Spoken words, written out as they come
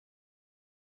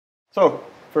So,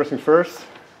 first things first,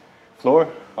 Floor,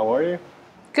 how are you?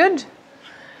 Good.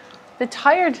 Bit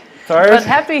tired. Tired? But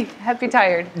happy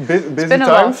tired. Busy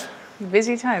times?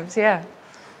 Busy times, yeah.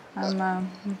 I'm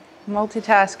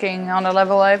multitasking on a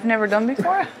level I've never done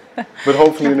before. But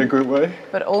hopefully in a good way.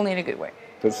 But only in a good way.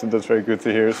 That's very good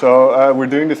to hear. So we're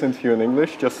doing this interview in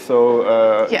English, just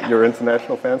so your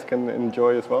international fans can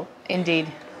enjoy as well.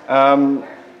 Indeed.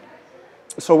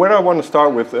 So where I want to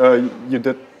start with, you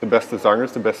did the Beste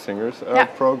Zangers, the Best Singers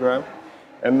program,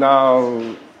 and now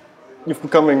you have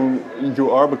become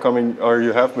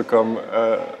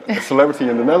a celebrity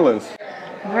in the Netherlands.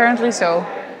 Apparently so.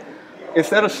 Is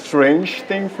that a strange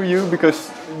thing for you,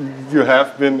 because you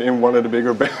have been in one of the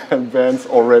bigger bands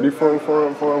already for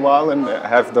a while and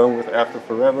have done with After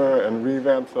Forever and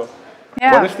Revamp? So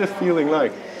what is this feeling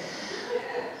like?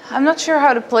 I'm not sure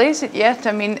how to place it yet.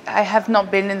 I mean, I have not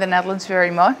been in the Netherlands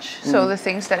very much, so the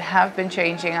things that have been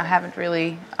changing I haven't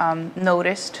really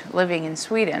noticed living in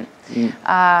Sweden.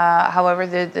 However,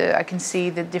 I can see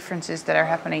the differences that are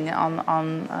happening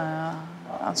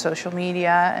on social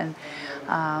media, and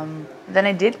then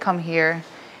I did come here,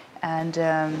 and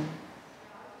I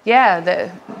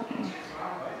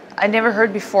never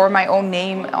heard before my own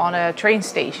name on a train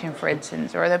station, for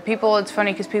instance, or that people. It's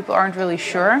funny because people aren't really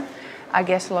sure. I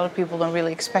guess a lot of people don't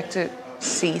really expect to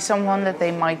see someone that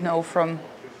they might know from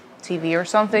TV or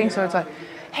something. So it's like,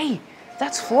 hey,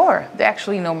 that's Floor. They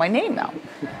actually know my name now.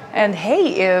 And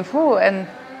hey, and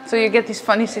so you get these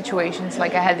funny situations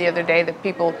like I had the other day that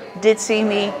people did see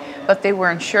me, but they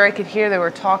weren't sure. I could hear they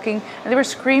were talking and they were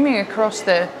screaming across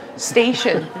the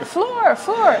station, Floor,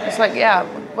 Floor. It's like, yeah,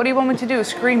 what do you want me to do?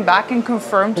 Scream back and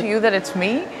confirm to you that it's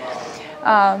me?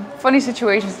 Funny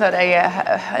situations that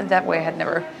I that way I had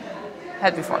never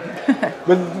had before.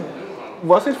 But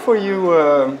was it for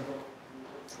you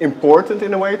important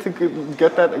in a way to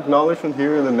get that acknowledgement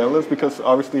here in the Netherlands? Because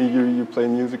obviously you play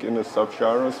music in a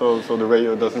subgenre, so the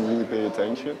radio doesn't really pay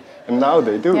attention, and now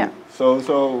they do. Yeah. So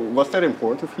was that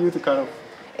important for you to kind of?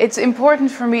 It's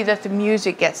important for me that the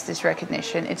music gets this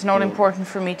recognition. It's not important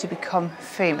for me to become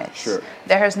famous. Sure.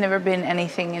 There has never been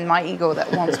anything in my ego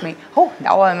that wants me, oh,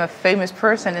 now I'm a famous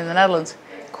person in the Netherlands.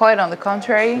 Quite on the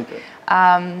contrary. Okay.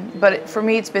 But for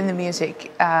me, it's been the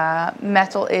music.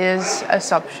 Metal is a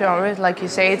subgenre, like you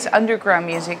say. It's underground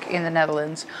music in the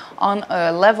Netherlands on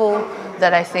a level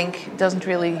that I think doesn't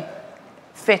really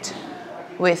fit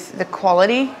with the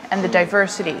quality and the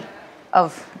diversity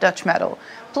of Dutch metal.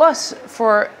 Plus,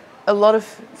 for a lot of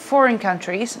foreign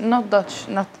countries, not Dutch,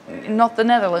 not the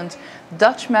Netherlands,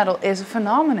 Dutch metal is a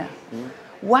phenomenon.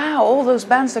 Wow, all those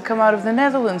bands that come out of the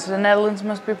Netherlands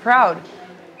must be proud.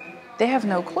 They have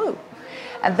no clue.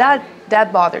 And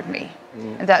that bothered me.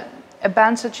 And that a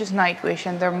band such as Nightwish,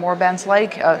 and there are more bands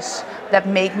like us, that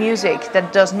make music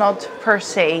that does not per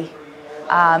se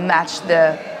match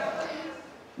the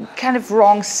kind of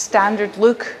wrong standard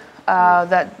look,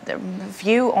 that the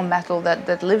view on metal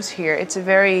that lives here. It's a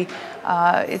very,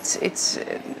 it's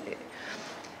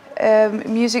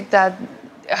music that,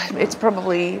 it's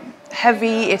probably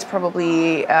heavy, it's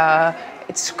probably,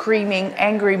 it's screaming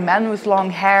angry men with long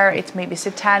hair, it's maybe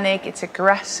satanic, it's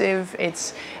aggressive,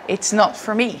 it's not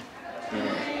for me.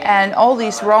 And all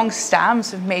these wrong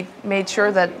stamps have made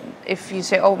sure that if you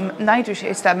say, oh, Nightwish,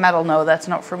 is that metal? No, that's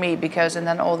not for me, because, and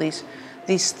then all these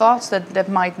thoughts that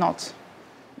might not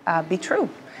be true,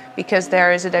 because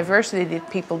there is a diversity that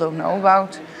people don't know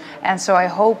about. And so I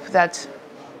hope that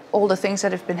all the things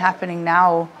that have been happening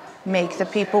now make the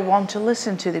people want to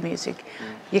listen to the music.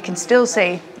 You can still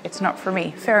say, it's not for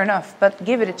me, fair enough, but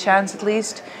give it a chance at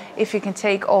least. If you can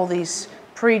take all these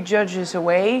prejudges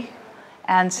away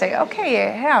and say, okay,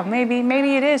 yeah,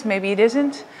 maybe it is, maybe it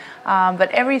isn't. But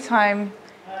every time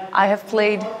I have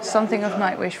played something of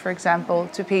Nightwish, for example,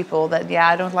 to people that, yeah,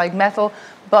 I don't like metal,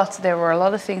 but there were a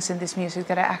lot of things in this music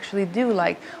that I actually do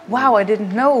like. Wow, I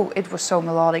didn't know it was so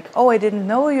melodic. Oh, I didn't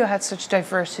know you had such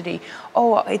diversity.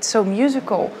 Oh, it's so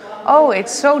musical. Oh,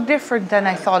 it's so different than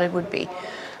I thought it would be.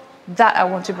 That I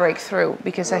want to break through,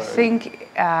 because I think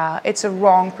it's a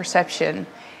wrong perception.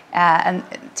 And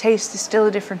taste is still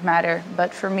a different matter.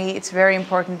 But for me, it's very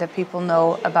important that people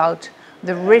know about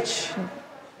the rich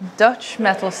Dutch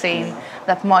metal scene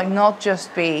that might not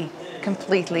just be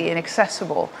completely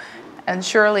inaccessible. And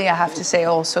surely I have to say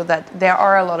also that there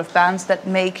are a lot of bands that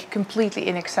make completely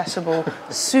inaccessible,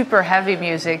 super heavy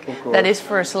music that is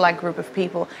for a select group of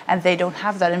people, and they don't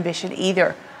have that ambition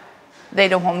either. They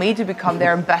don't want me to become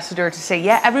their ambassador to say,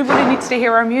 yeah, everybody needs to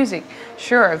hear our music.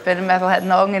 Sure, I've been a metalhead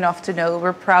long enough to know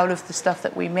we're proud of the stuff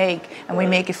that we make, and we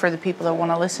make it for the people that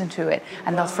want to listen to it,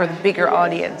 and not for the bigger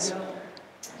audience.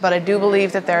 But I do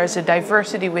believe that there is a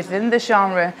diversity within the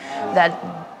genre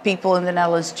that people in the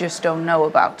Netherlands just don't know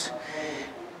about.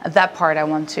 That part I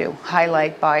want to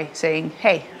highlight by saying,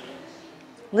 hey,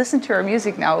 listen to our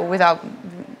music now without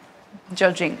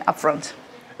judging upfront.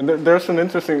 And there's an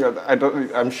interesting,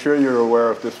 I'm sure you're aware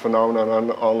of this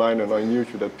phenomenon online and on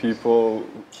YouTube, that people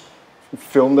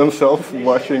film themselves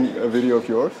watching a video of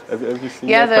yours. Have you seen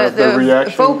that? The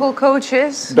reaction? Vocal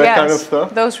coaches. That kind of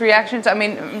stuff? Those reactions. I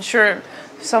mean, I'm sure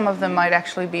some of them might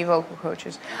actually be vocal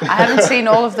coaches. I haven't seen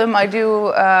all of them. I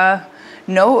do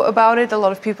know about it. A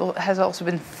lot of people has also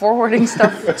been forwarding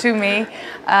stuff to me.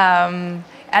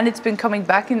 And it's been coming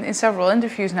back in several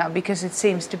interviews now, because it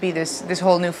seems to be this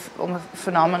whole new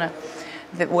phenomena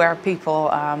where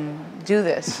people do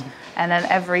this. And then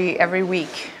every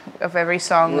week of every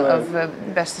song of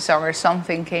Beste Zangers,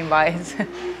 something came by.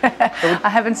 I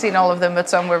haven't seen all of them, but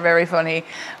some were very funny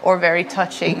or very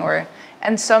touching,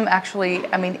 and some actually,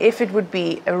 I mean, if it would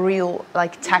be a real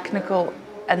like technical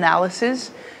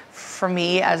analysis, for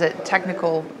me as a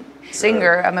technical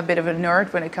singer, I'm a bit of a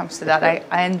nerd when it comes to that.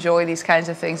 I enjoy these kinds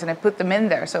of things and I put them in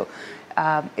there. So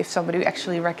if somebody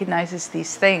actually recognizes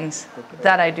these things,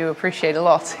 that I do appreciate a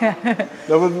lot.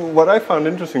 What I found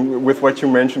interesting with what you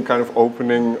mentioned, kind of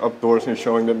opening up doors and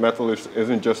showing that metal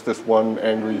isn't just this one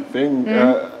angry thing,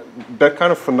 that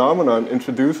kind of phenomenon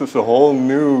introduces a whole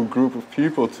new group of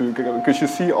people to, because you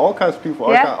see all kinds of people,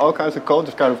 all kinds of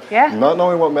cultures kind of not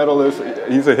knowing what metal is.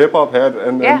 He's a hip hop head,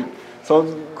 and so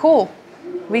cool.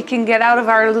 We can get out of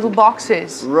our little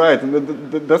boxes. Right, and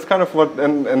that's kind of what,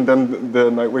 and then the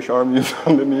Nightwish army is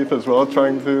underneath as well,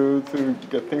 trying to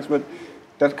get things, but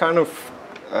that kind of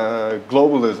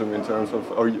globalism in terms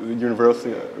of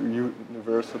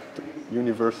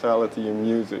universality in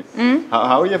music.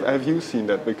 How have you seen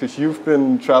that? Because you've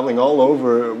been traveling all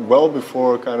over well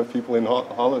before kind of people in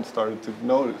Holland started to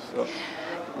notice. So.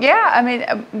 Yeah, I mean,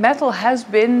 metal has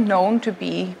been known to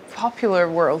be popular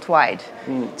worldwide.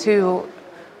 To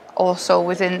also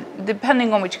within,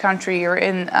 depending on which country you're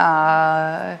in,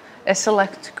 a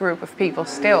select group of people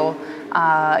still.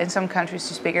 In some countries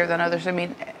it's bigger than others. I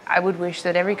mean, I would wish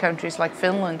that every country is like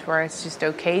Finland, where it's just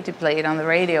okay to play it on the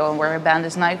radio, and where a band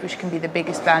as Nightwish can be the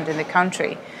biggest band in the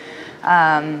country.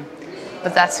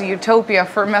 But that's a utopia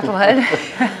for a metalhead.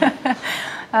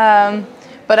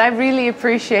 But I really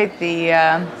appreciate the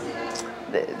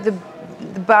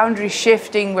boundary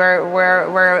shifting where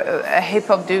a hip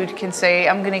hop dude can say,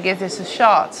 I'm going to give this a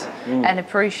shot, and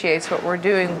appreciates what we're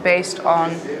doing based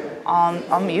on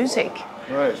music.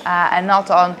 Right. And not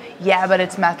on, but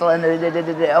it's metal and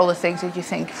all the things that you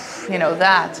think,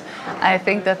 that. I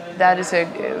think that is a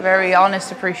very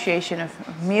honest appreciation of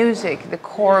music, the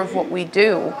core of what we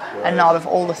do, and not of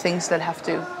all the things that have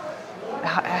to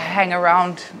hang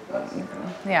around.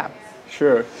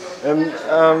 Sure. And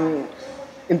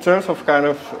in terms of kind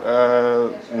of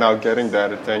now getting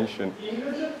that attention,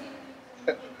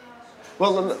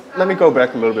 well, let me go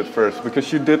back a little bit first,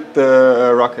 because you did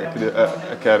the Rock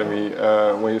Academy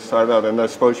when you started out, and I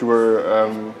suppose you were,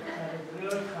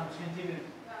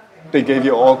 they gave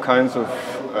you all kinds of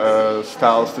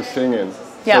styles to sing in.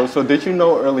 Yeah. So did you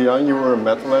know early on you were a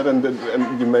metalhead, and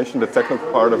you mentioned the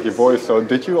technical part of your voice, so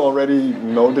did you already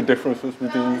know the differences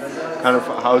between kind of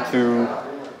how to...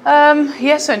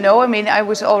 Yes and no. I mean, I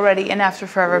was already in After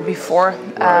Forever before.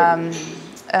 Right.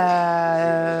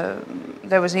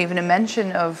 There was even a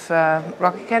mention of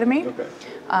Rock Academy. Okay.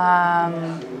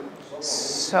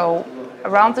 So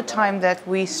around the time that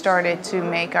we started to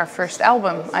make our first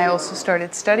album, I also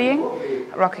started studying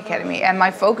Rock Academy, and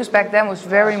my focus back then was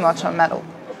very much on metal.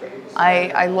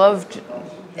 I loved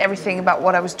everything about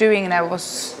what I was doing, and I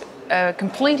was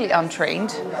completely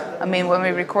untrained. I mean, when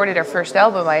we recorded our first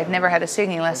album, I had never had a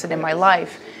singing lesson in my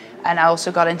life. And I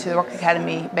also got into the Rock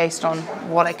Academy based on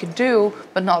what I could do,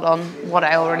 but not on what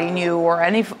I already knew or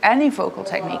any vocal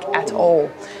technique at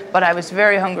all. But I was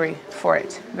very hungry for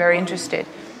it, very interested.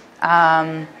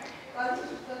 And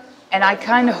I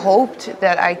kind of hoped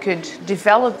that I could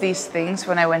develop these things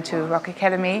when I went to Rock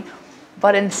Academy,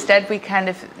 but instead we kind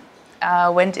of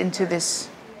went into this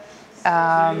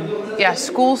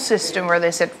school system where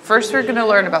they said, first we're going to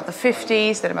learn about the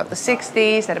 50s, then about the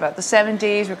 60s, then about the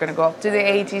 70s, we're going to go up to the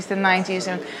 80s, the 90s,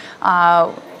 and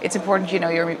it's important you know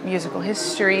your musical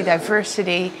history,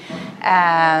 diversity,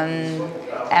 and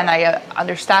I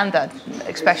understand that,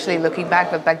 especially looking back,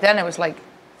 but back then it was like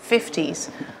 50s.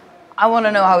 I want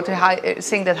to know how to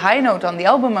sing that high note on the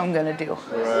album I'm going to do.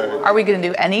 Right. Are we going to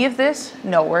do any of this?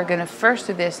 No, we're going to first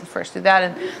do this and first do that.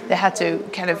 And they had to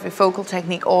kind of, a vocal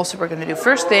technique also, we're going to do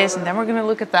first this and then we're going to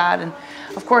look at that. And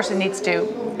of course it needs to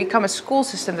become a school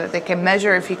system that they can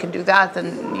measure. If you can do that,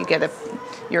 then you get a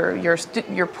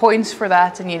your points for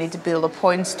that, and you need to build up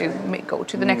points to go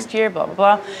to the next year, blah, blah,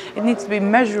 blah. It needs to be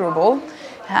measurable,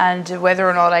 and whether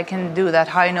or not I can do that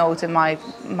high note in my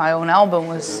own album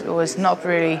was not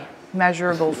really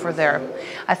measurable for there.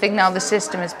 I think now the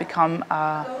system has become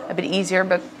a bit easier,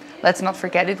 but let's not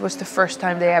forget it was the first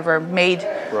time they ever made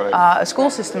a school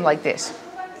system like this.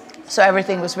 So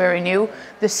everything was very new.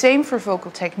 The same for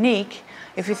vocal technique.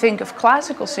 If you think of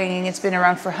classical singing, it's been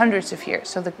around for hundreds of years.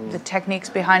 So the techniques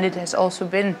behind it has also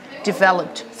been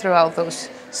developed throughout those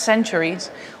centuries,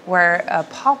 where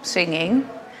pop singing,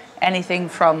 anything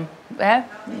from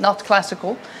not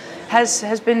classical,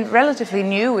 has been relatively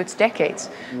new. It's decades.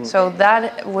 So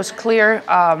that was clear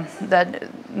that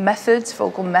methods,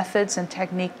 vocal methods and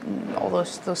technique, all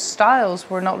those styles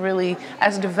were not really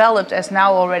as developed as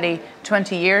now already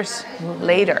 20 years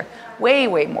later.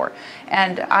 Way more.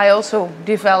 And I also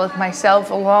developed myself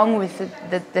along with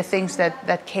the things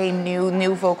that came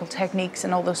new vocal techniques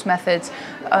and all those methods,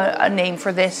 a name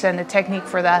for this and a technique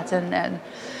for that, and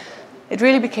it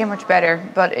really became much better,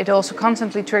 but it also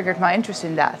constantly triggered my interest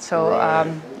in that. So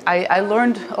I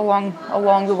learned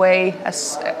along the way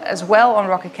as well on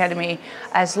Rock Academy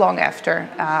as long after.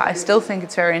 I still think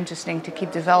it's very interesting to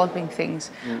keep developing things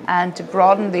and to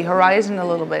broaden the horizon a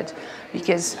little bit,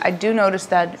 because I do notice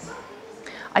that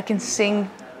I can sing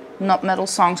not metal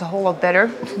songs a whole lot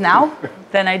better now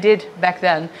than I did back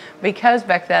then, because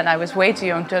back then I was way too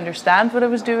young to understand what I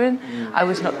was doing. I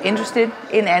was not interested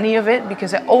in any of it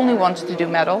because I only wanted to do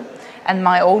metal and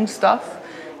my own stuff,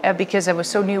 because I was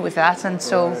so new with that. And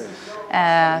so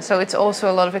it's also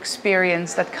a lot of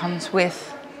experience that comes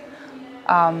with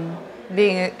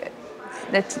being a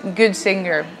good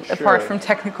singer, apart from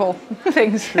technical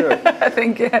things. I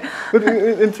think. But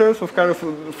in terms of kind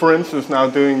of, for instance, now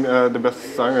doing the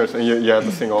Beste Zangers, and you had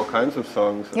to sing all kinds of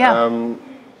songs.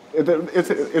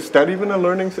 Is that even a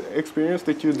learning experience?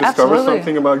 Did you discover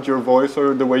something about your voice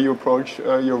or the way you approach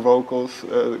your vocals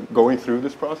going through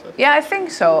this process? Yeah, I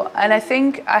think so, and I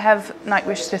think I have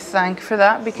Nightwish to thank for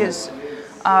that, because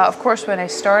of course when I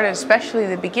started, especially in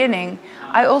the beginning,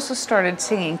 I also started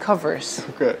singing covers.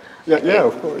 Okay. Yeah,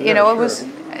 of course. You know, I was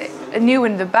new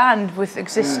in the band with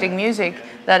existing music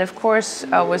that, of course,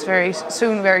 was very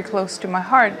soon very close to my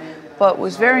heart, but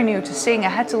was very new to sing. I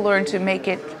had to learn to make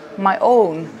it my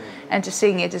own and to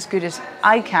sing it as good as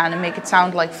I can and make it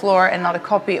sound like Floor and not a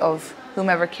copy of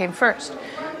whomever came first.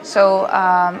 So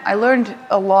I learned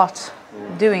a lot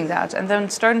doing that, and then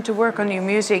starting to work on new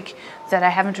music that I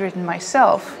haven't written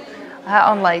myself.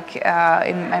 Unlike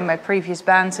in my previous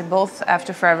bands, in both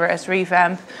After Forever as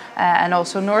Revamp and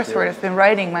also Northward, I've been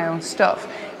writing my own stuff.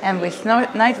 And with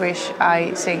Nightwish,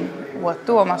 I sing what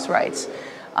Tuomas writes,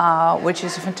 which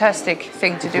is a fantastic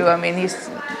thing to do. I mean, he's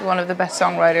one of the best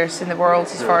songwriters in the world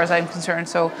as far as I'm concerned.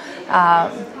 So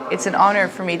it's an honor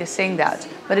for me to sing that.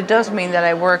 But it does mean that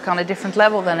I work on a different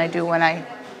level than I do when I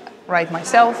write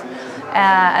myself.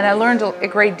 And I learned a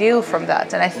great deal from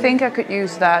that. And I think I could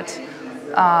use that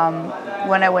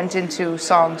when I went into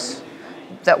songs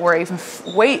that were even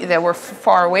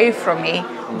far away from me.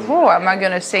 Oh, am I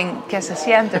going to sing Que se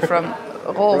siente from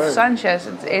Rolf Sanchez?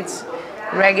 It's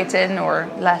reggaeton or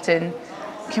Latin,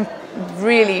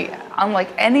 really unlike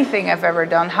anything I've ever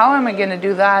done. How am I going to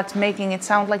do that, making it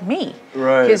sound like me?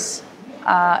 Because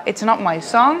it's not my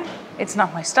song, it's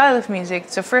not my style of music.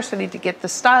 So first I need to get the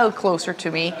style closer to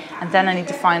me, and then I need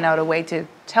to find out a way to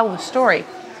tell the story.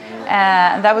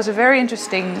 And that was a very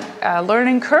interesting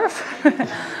learning curve.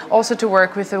 Also to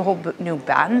work with a whole new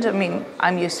band. I mean,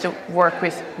 I'm used to work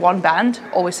with one band,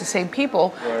 always the same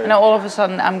people. And now all of a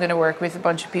sudden I'm going to work with a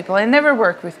bunch of people I never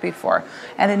worked with before.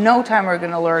 And in no time we're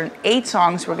going to learn 8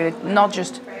 songs. We're going to not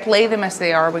just play them as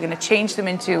they are, we're going to change them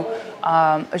into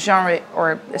a genre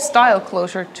or a style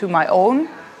closer to my own.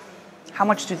 How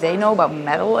much do they know about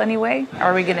metal anyway?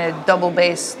 Are we going to double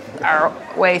bass our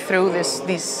way through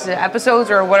these episodes,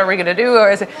 or what are we going to do?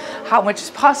 Or is it, how much is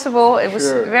possible? It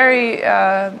was very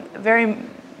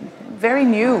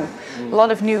new. A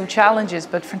lot of new challenges,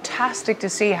 but fantastic to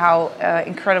see how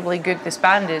incredibly good this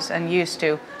band is and used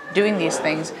to doing these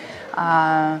things.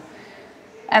 And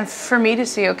for me to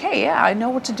see, okay, yeah, I know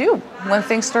what to do. When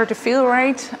things start to feel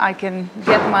right, I can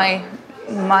get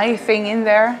my thing in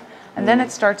there. And then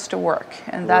it starts to work,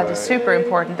 and that is super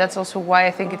important. That's also why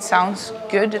I think it sounds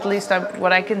good. At least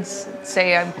what I can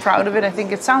say, I'm proud of it. I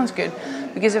think it sounds good,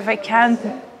 because if I can't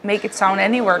make it sound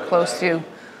anywhere close to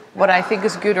what I think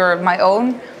is good or my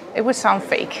own, it would sound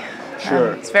fake.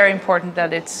 It's very important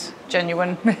that it's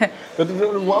genuine. But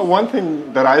one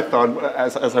thing that I thought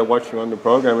as I watched you on the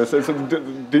program is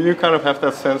do you kind of have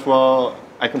that sense? Well,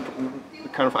 I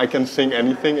can sing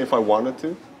anything if I wanted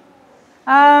to.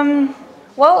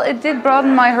 Well, it did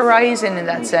broaden my horizon in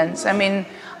that sense. I mean,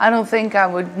 I don't think I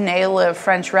would nail a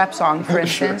French rap song, for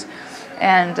instance.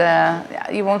 And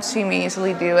you won't see me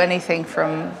easily do anything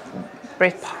from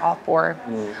Britpop or...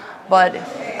 But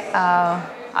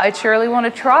I surely want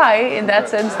to try in that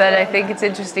sense that I think it's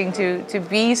interesting to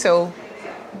be so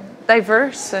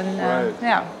diverse and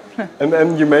yeah.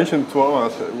 And you mentioned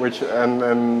Tuomas, which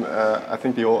and I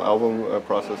think the whole album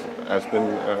process has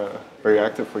been very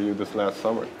active for you this last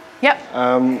summer. Yeah.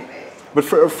 But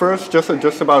first,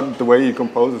 just about the way he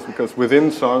composes, because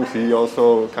within songs he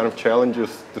also kind of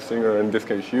challenges the singer, in this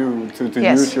case you, to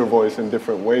Yes. use your voice in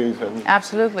different ways. And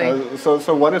Absolutely.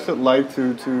 so what is it like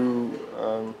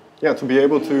to be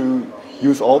able to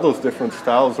use all those different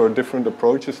styles or different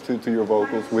approaches to your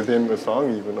vocals within a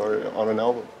song, even, or on an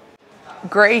album?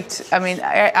 Great. I mean,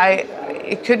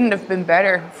 it couldn't have been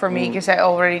better for me because I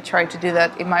already tried to do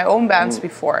that in my own bands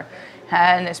before.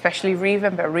 And especially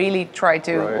Revamp, I really tried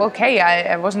to. Right. Okay,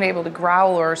 I wasn't able to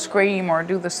growl or scream or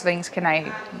do those things. Can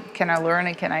I learn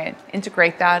it? Can I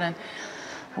integrate that? And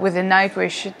within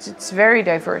Nightwish, it's very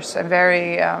diverse and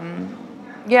very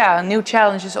new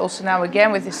challenges. Also now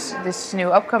again with this new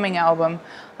upcoming album,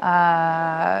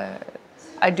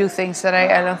 I do things that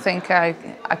I don't think I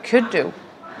could do.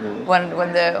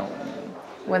 When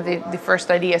the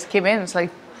first ideas came in, it's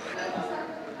like.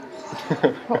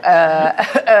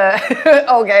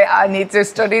 Okay, I need to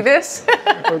study this.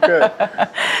 Okay.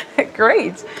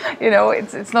 Great. You know,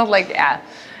 it's not like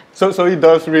So he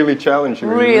does really challenge you.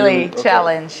 Really okay.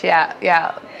 challenge, yeah.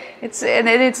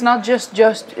 It's not just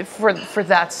for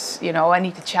that. You know, I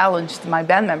need to challenge my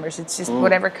band members. It's just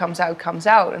whatever comes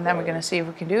out, and then we're gonna see if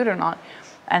we can do it or not,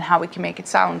 and how we can make it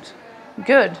sound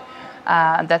good.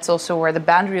 That's also where the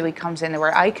band really comes in,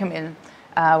 where I come in,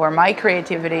 where my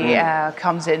creativity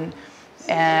comes in.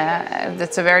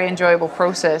 That's a very enjoyable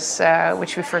process,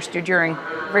 which we first do during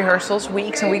rehearsals,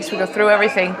 weeks and weeks. We go through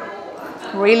everything,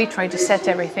 really try to set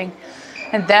everything,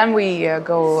 and then we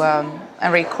go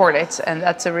and record it. And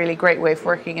that's a really great way of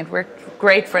working. It worked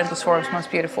great for Endless Forms, Most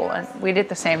Beautiful, and we did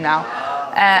the same now.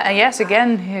 And yes,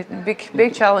 again,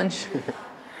 big challenge.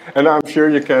 And I'm sure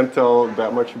you can't tell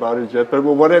that much about it yet, but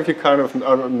what have you kind of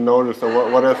noticed, or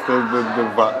what has the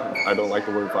vibe, I don't like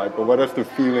the word vibe, but what has the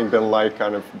feeling been like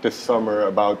kind of this summer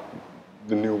about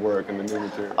the new work and the new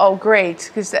material? Oh, great,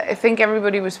 because I think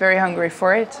everybody was very hungry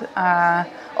for it.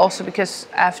 Also because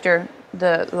after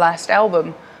the last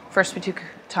album, first we took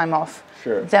time off.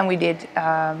 Sure. Then we did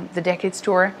the Decades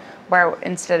Tour, where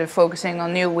instead of focusing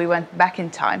on new, we went back in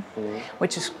time,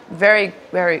 which is very,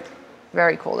 very,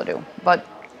 very cool to do. But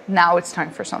now it's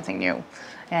time for something new.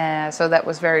 So that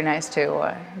was very nice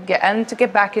to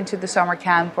get back into the summer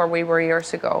camp where we were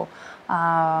years ago.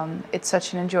 It's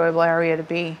such an enjoyable area to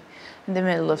be in the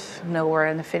middle of nowhere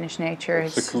in the Finnish nature.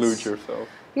 Seclude yourself.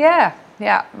 Yeah,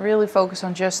 really focus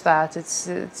on just that. It's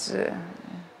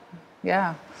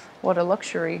what a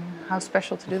luxury. How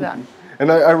special to do that.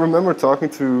 And I remember talking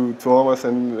to Tuomas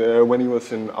and when he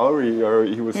was in Auri, or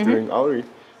he was doing Auri,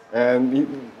 and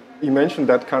he mentioned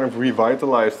that kind of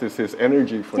revitalized his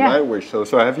energy for Nightwish.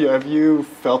 So have you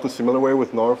felt a similar way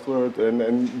with Northward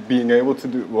and being able to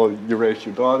do, well, you raised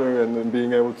your daughter and then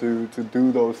being able to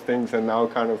do those things and now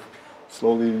kind of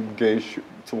slowly gaze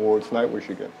towards Nightwish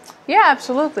again? Yeah,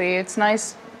 absolutely. It's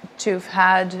nice to have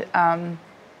had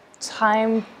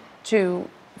time to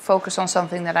focus on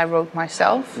something that I wrote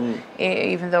myself,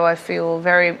 even though I feel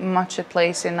very much at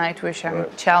place in Nightwish. I'm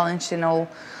challenged in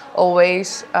all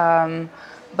ways.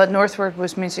 But Northward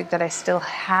was music that I still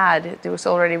had. It was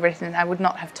already written. I would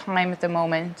not have time at the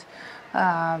moment,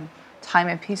 time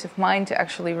and peace of mind to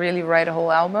actually really write a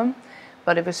whole album.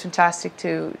 But it was fantastic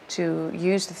to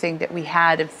use the thing that we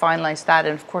had and finalize that.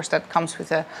 And of course that comes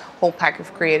with a whole pack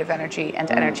of creative energy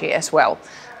and energy as well.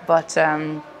 But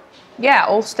yeah,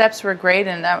 all steps were great,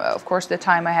 and of course the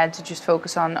time I had to just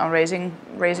focus on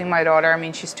raising my daughter. I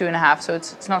mean, she's 2.5, so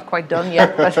it's not quite done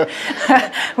yet, but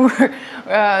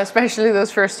especially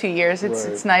those first 2 years,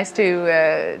 it's nice to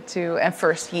and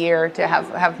first year to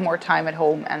have more time at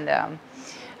home. And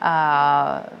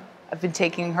I've been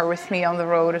taking her with me on the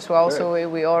road as well, so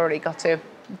we already got to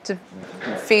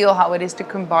feel how it is to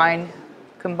combine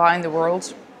the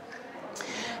worlds.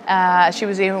 She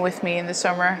was even with me in the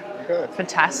summer.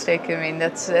 Fantastic. I mean,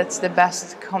 that's the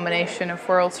best combination of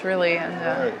worlds, really. And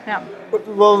yeah.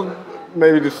 Well,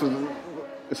 maybe this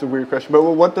is a weird question, but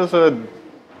what does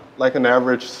an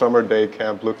average summer day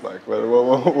camp look like?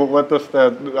 What does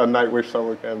a Nightwish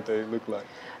summer camp day look like?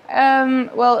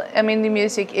 Well, I mean, the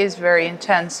music is very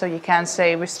intense, so you can't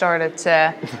say we start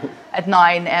at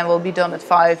 9 and we'll be done at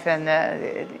 5,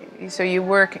 and so you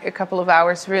work a couple of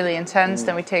hours really intense,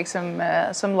 then we take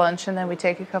some lunch, and then we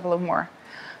take a couple of more.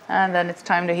 And then it's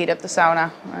time to heat up the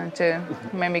sauna and to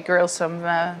maybe grill some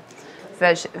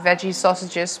veggie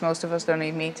sausages. Most of us don't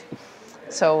eat meat.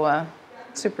 So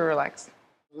super relaxed.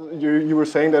 You were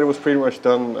saying that it was pretty much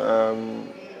done,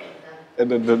 and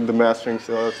the mastering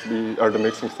still has to be, or the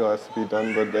mixing still has to be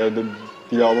done, but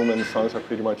the album and the songs are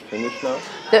pretty much finished now?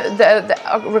 The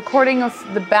recording of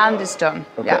the band is done,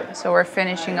 okay. Yeah. So we're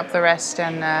finishing up the rest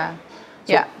and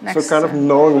yeah. So kind of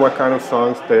knowing what kind of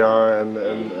songs they are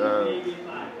and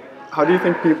how do you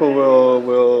think people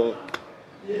will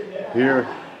hear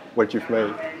what you've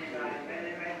made?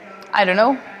 I don't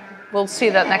know. We'll see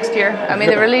that next year. I mean,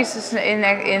 the release is in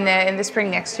the spring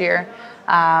next year.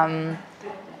 I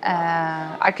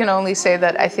can only say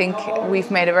that I think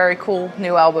we've made a very cool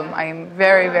new album. I am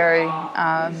very, very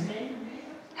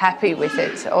happy with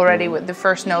it already. With the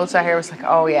first notes I hear, was like,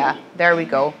 oh yeah, there we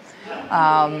go.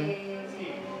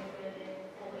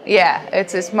 Yeah,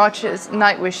 it's as much as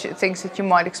Nightwish things that you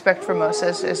might expect from us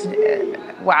as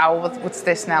wow, what's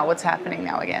this now? What's happening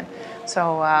now again?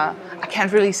 So I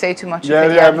can't really say too much of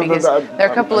it yet because there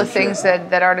are a couple of things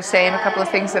that are the same, a couple of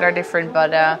things that are different,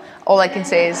 but all I can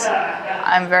say is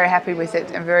I'm very happy with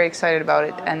it. I'm very excited about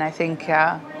it, and I think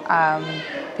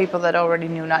people that already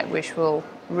knew Nightwish will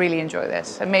really enjoy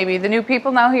this. And maybe the new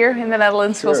people now here in the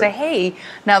Netherlands will say, hey,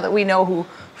 now that we know who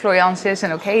Floor Jansen is,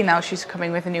 and okay, now she's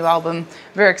coming with a new album,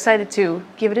 very excited to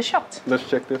give it a shot. Let's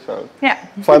check this out. Yeah.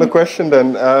 Final question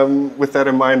then, with that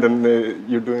in mind, and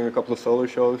you're doing a couple of solo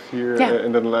shows here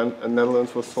in the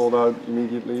Netherlands, was sold out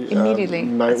immediately.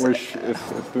 Nightwish is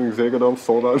doing Ziggo Dome,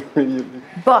 sold out immediately.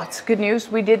 But good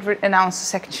news, we did announce a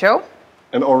second show.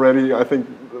 And already, I think,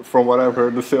 from what I've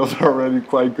heard, the sales are already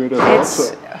quite good as well.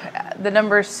 So. The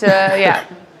numbers,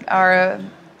 are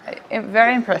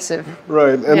very impressive.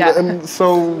 Right, and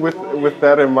so with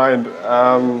that in mind,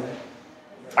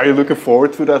 are you looking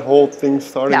forward to that whole thing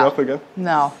starting up again?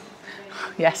 No.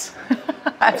 Yes,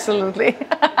 absolutely.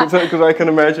 Because I can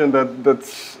imagine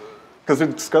that's because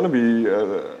it's going to be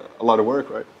a lot of work,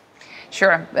 right?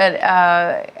 Sure, but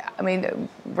I mean,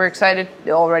 we're excited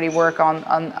to already work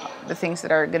on the things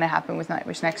that are going to happen with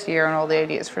Nightwish next year and all the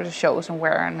ideas for the shows and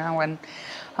where and how. And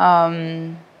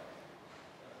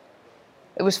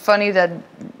it was funny that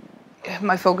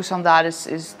my focus on that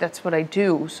is that's what I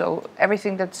do. So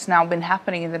everything that's now been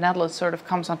happening in the Netherlands sort of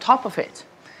comes on top of it.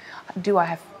 Do I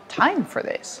have time for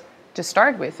this? To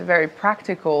start with, a very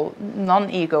practical,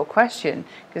 non-ego question,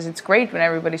 because it's great when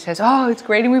everybody says, oh, it's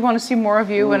great and we want to see more of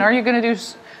you, and are you going to do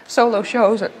solo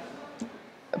shows?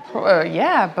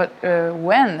 Yeah, but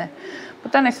when?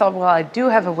 But then I thought, well, I do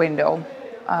have a window,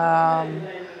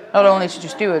 not only to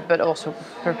just do it, but also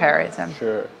prepare it. And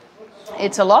sure.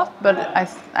 It's a lot, but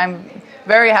I'm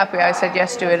very happy I said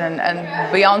yes to it,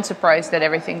 and beyond surprised that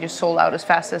everything just sold out as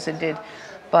fast as it did.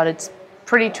 But it's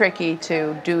pretty tricky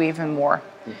to do even more.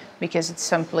 Because it's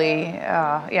simply,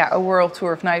 a world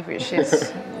tour of Nightwish.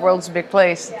 It's world's big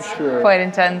place. It's quite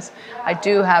intense. I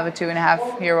do have a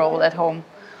 2.5-year-old at home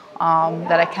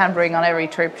that I can bring on every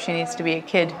trip. She needs to be a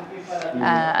kid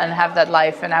and have that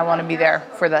life, and I want to be there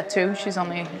for that too. She's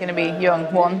only going to be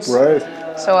young once. Right.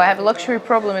 So I have a luxury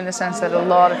problem in the sense that a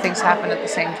lot of things happen at the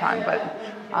same time, but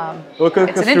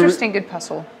it's an interesting, good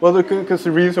puzzle. Well, because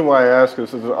the reason why I ask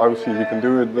is obviously you can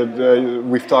do it, but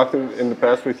we've talked in the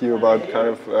past with you about kind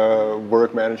of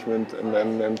work management and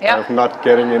kind of not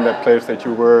getting in that place that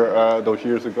you were those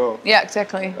years ago. Yeah,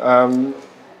 exactly.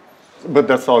 But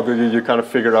that's all good. You kind of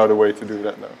figured out a way to do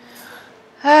that now.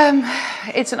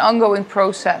 It's an ongoing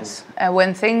process.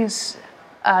 When things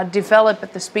develop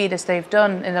at the speed as they've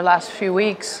done in the last few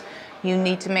weeks, you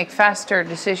need to make faster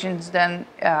decisions than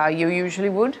you usually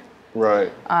would.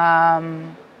 Right.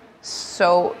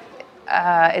 So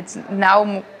it's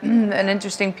now an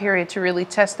interesting period to really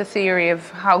test the theory of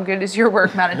how good is your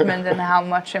work management and how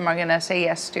much am I going to say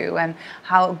yes to, and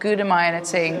how good am I at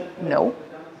saying no.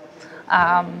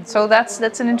 So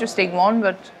that's an interesting one,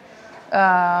 but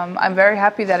I'm very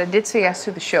happy that I did say yes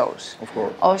to the shows. Of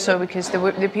course. Also because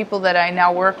the people that I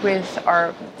now work with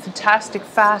are fantastic,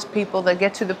 fast people that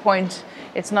get to the point.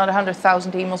 It's not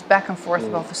 100,000 emails back and forth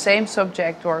about the same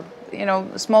subject, or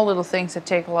small little things that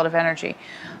take a lot of energy.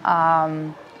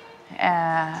 And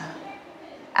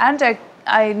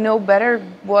I know better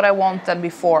what I want than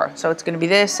before. So it's going to be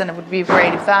this, and it would be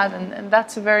great if that, and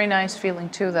that's a very nice feeling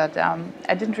too that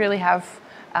I didn't really have.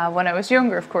 When I was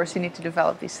younger, of course, you need to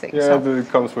develop these things. Yeah, so, it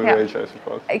comes with age, I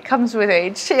suppose. It comes with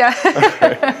age, yeah.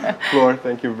 Okay. Floor,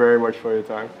 thank you very much for your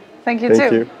time. Thank you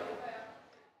too.